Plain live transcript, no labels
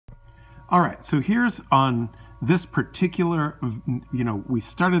All right, so here's on this particular, we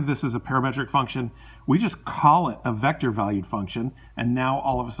started this as a parametric function. We just call it a vector valued function, and now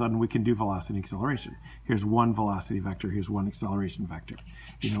all of a sudden we can do velocity and acceleration. Here's one velocity vector, here's one acceleration vector.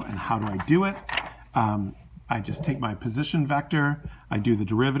 And how do I do it? I just take my position vector, I do the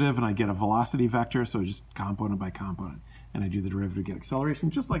derivative, and I get a velocity vector, so just component by component. And I do the derivative to get acceleration,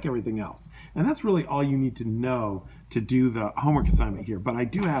 just like everything else. And that's really all you need to know to do the homework assignment here. But I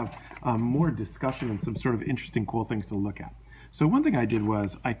do have more discussion and some sort of interesting, cool things to look at. So one thing I did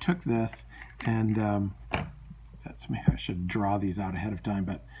was I took this and maybe I should draw these out ahead of time,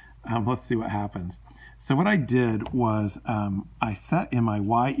 but let's see what happens. So what I did was I set in my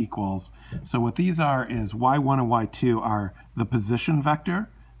y equals, so what these are is y1 and y2 are the position vector,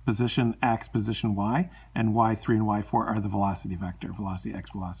 position x, position y, and y3 and y4 are the velocity vector, velocity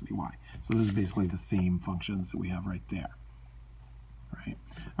x, velocity y. So those are basically the same functions that we have right there. Right.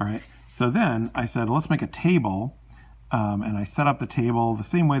 All right. So then I said, let's make a table, and I set up the table the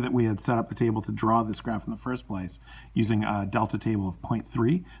same way that we had set up the table to draw this graph in the first place, using a delta table of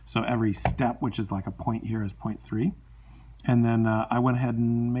 0.3. So every step, which is like a point here, is 0.3. And then I went ahead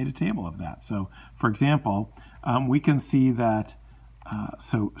and made a table of that. So for example, we can see that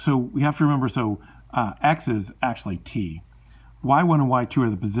so we have to remember, x is actually t. y1 and y2 are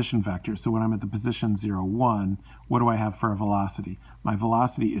the position vectors. So when I'm at the position 0, 1, what do I have for a velocity? My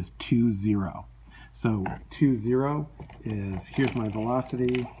velocity is 2, 0. So 2, 0 is, here's my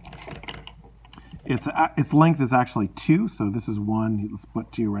velocity. Its length is actually 2, so this is 1. Let's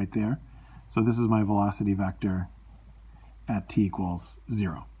put 2 right there. So this is my velocity vector at t equals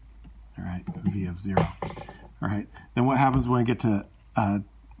 0. All right, v of 0. All right, then what happens when I get to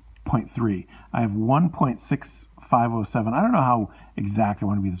 0.3? I have 1.6507. I don't know how exact I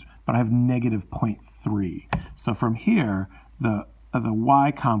want to be this, but I have negative 0.3. So from here, the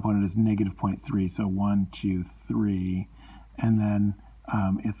y component is negative 0.3. So 1, 2, 3, and then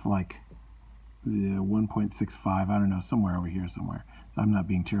it's like 1.65. I don't know, somewhere over here somewhere. So I'm not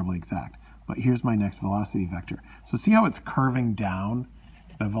being terribly exact. But here's my next velocity vector. So see how it's curving down?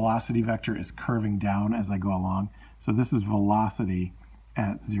 The velocity vector is curving down as I go along. So this is velocity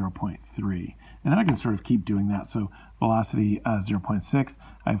at 0.3. And then I can sort of keep doing that. So velocity 0.6,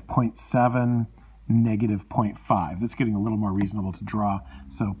 I have 0.7, negative 0.5. That's getting a little more reasonable to draw.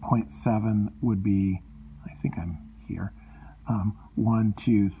 So 0.7 would be, I think I'm here, 1,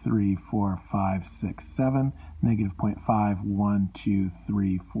 2, 3, 4, 5, 6, 7, negative 0.5, 1, 2,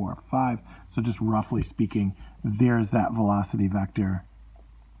 3, 4, 5. So just roughly speaking, there's that velocity vector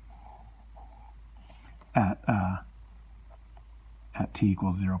at t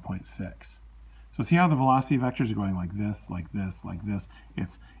equals 0.6. So see how the velocity vectors are going like this, like this, like this.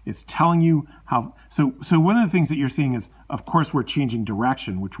 It's telling you how. So one of the things that you're seeing is, of course, we're changing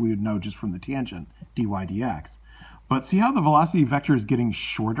direction, which we would know just from the tangent, dy dx. But see how the velocity vector is getting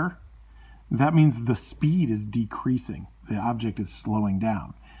shorter? That means the speed is decreasing. The object is slowing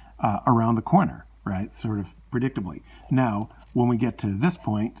down around the corner, right? Sort of predictably. Now, when we get to this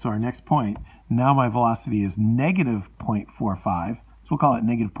point, so our next point, now my velocity is negative 0.45. So we'll call it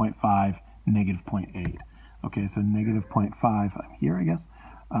negative 0.5, negative 0.8. Okay, so negative 0.5, I'm here, I guess.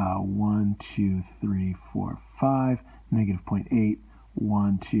 1, 2, 3, 4, 5, negative 0.8.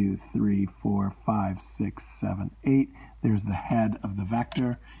 1, 2, 3, 4, 5, 6, 7, 8. There's the head of the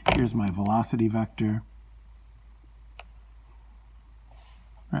vector. Here's my velocity vector.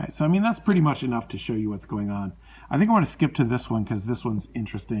 All right, so I mean, that's pretty much enough to show you what's going on. I think I want to skip to this one because this one's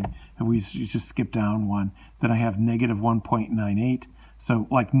interesting. And we just skip down one. Then I have negative 1.98. So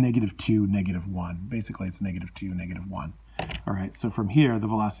like negative 2, negative 1. Basically, it's negative 2, negative 1. All right, so from here, the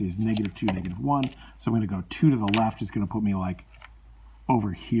velocity is negative 2, negative 1. So I'm going to go 2 to the left. Is going to put me like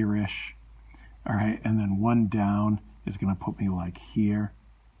over here-ish. All right, and then 1 down is going to put me like here.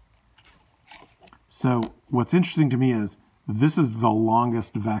 So what's interesting to me is this is the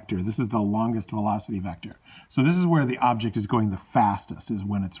longest vector. This is the longest velocity vector. So this is where the object is going the fastest, is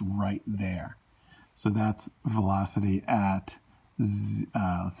when it's right there. So that's velocity at,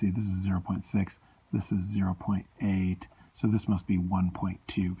 let's see, this is 0.6. This is 0.8. So this must be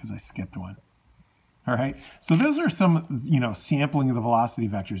 1.2 because I skipped one. All right, so those are some, sampling of the velocity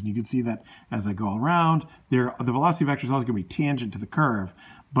vectors. And you can see that as I go around, the velocity vector is always going to be tangent to the curve,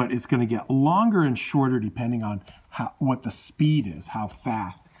 but it's going to get longer and shorter depending on what the speed is, how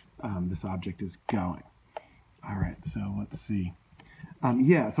fast this object is going. All right, so let's see.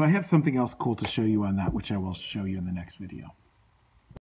 Yeah, so I have something else cool to show you on that, which I will show you in the next video.